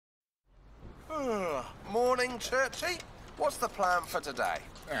Morning, Churchill. What's the plan for today?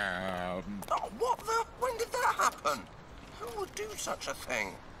 Oh, what the? When did that happen? Who would do such a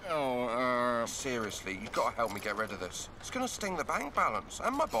thing? Seriously, you've got to help me get rid of this. It's going to sting the bank balance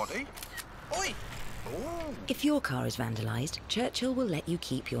and my body. Oi! Ooh. If your car is vandalised, Churchill will let you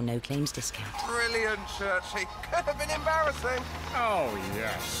keep your no-claims discount. Brilliant, Churchill. Could have been embarrassing. Oh,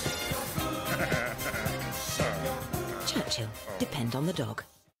 yes. Churchill, depend on the dog.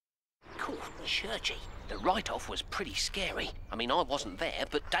 Cool, Churchy. The write-off was pretty scary. I mean, I wasn't there,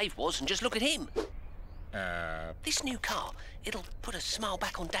 but Dave was, and just look at him. This new car, it'll put a smile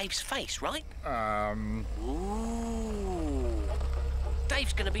back on Dave's face, right? Ooh.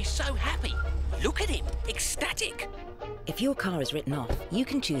 Dave's gonna be so happy. Look at him, ecstatic. If your car is written off, you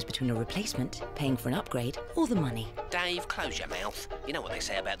can choose between a replacement, paying for an upgrade, or the money. Dave, close your mouth. You know what they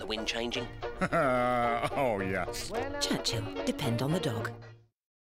say about the wind changing. Oh, yes. Churchill, depend on the dog.